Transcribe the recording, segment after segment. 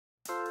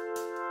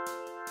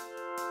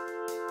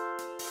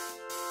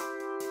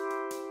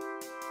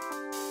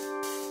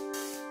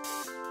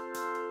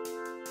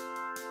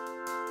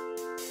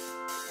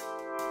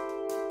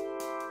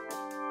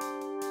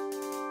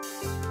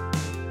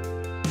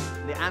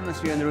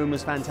atmosphere in the room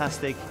was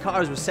fantastic.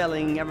 Cars were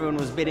selling, everyone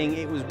was bidding.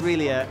 It was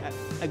really a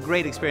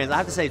great experience. I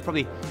have to say, it's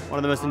probably one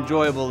of the most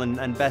enjoyable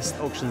and best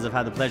auctions I've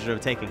had the pleasure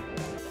of taking.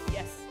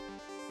 Yes.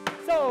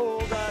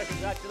 Sold!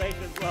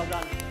 Congratulations, well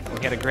done.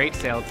 We had a great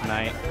sale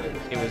tonight.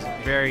 It was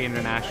very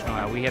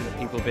international. We had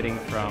people bidding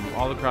from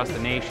all across the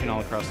nation,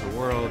 all across the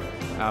world.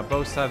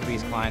 Both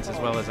Sotheby's clients as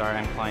well as our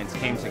end clients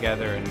came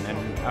together,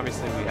 and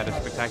obviously we had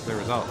a spectacular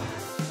result.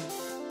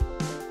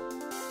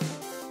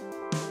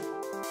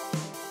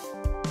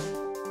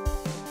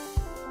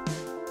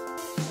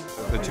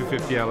 The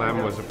 250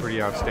 LM was a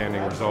pretty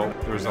outstanding result.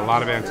 There was a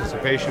lot of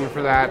anticipation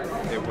for that.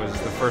 It was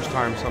the first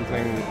time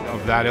something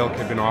of that ilk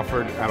had been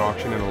offered at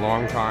auction in a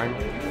long time.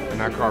 And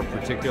that car in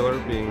particular,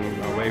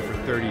 being away for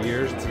 30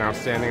 years, it's an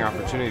outstanding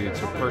opportunity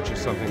to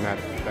purchase something that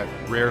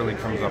rarely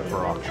comes up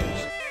for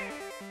auctions.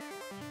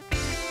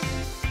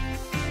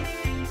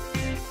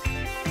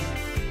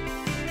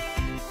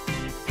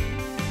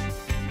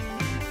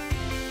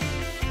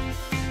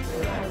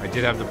 I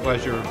did have the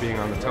pleasure of being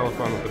on the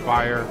telephone with the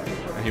buyer,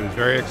 and he was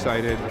very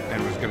excited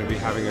and was going to be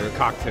having a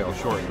cocktail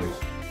shortly.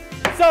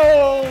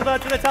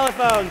 Sold to the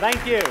telephone,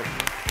 thank you.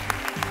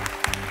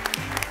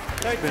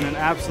 It's been an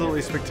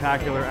absolutely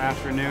spectacular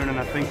afternoon, and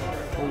I think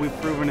what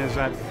we've proven is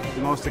that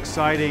the most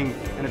exciting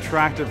and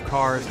attractive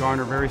cars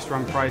garner very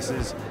strong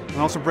prices and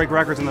also break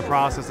records in the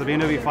process. The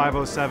BMW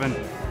 507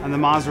 and the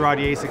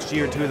Maserati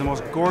A6G are two of the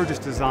most gorgeous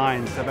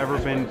designs that have ever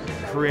been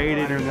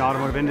created in the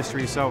automotive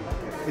industry. So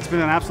it's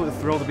been an absolute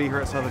thrill to be here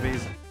at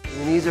Sotheby's.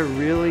 And these are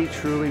really,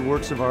 truly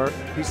works of art,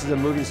 pieces of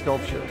moving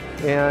sculpture.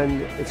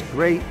 And it's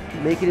great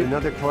making it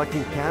another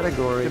collecting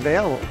category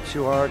available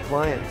to our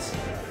clients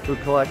who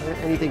collect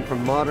anything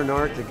from modern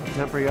art to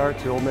contemporary art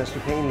to old master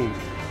paintings.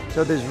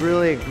 So there's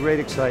really a great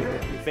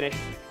excitement. Finished.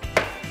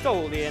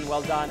 Sold in,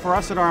 well done. For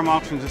us at RM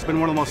Auctions, it's been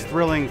one of the most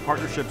thrilling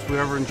partnerships we've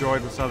ever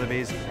enjoyed with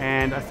Sotheby's.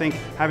 And I think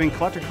having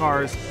collector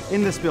cars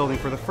in this building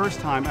for the first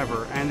time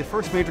ever, and the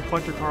first major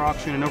collector car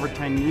auction in over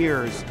 10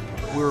 years,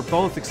 we were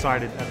both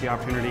excited at the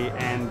opportunity,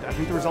 and I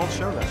think the results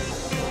show that.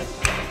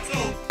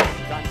 Sold.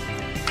 Done.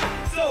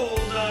 Sold.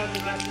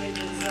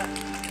 Congratulations. Well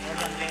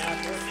done, Dana.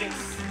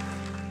 4-6.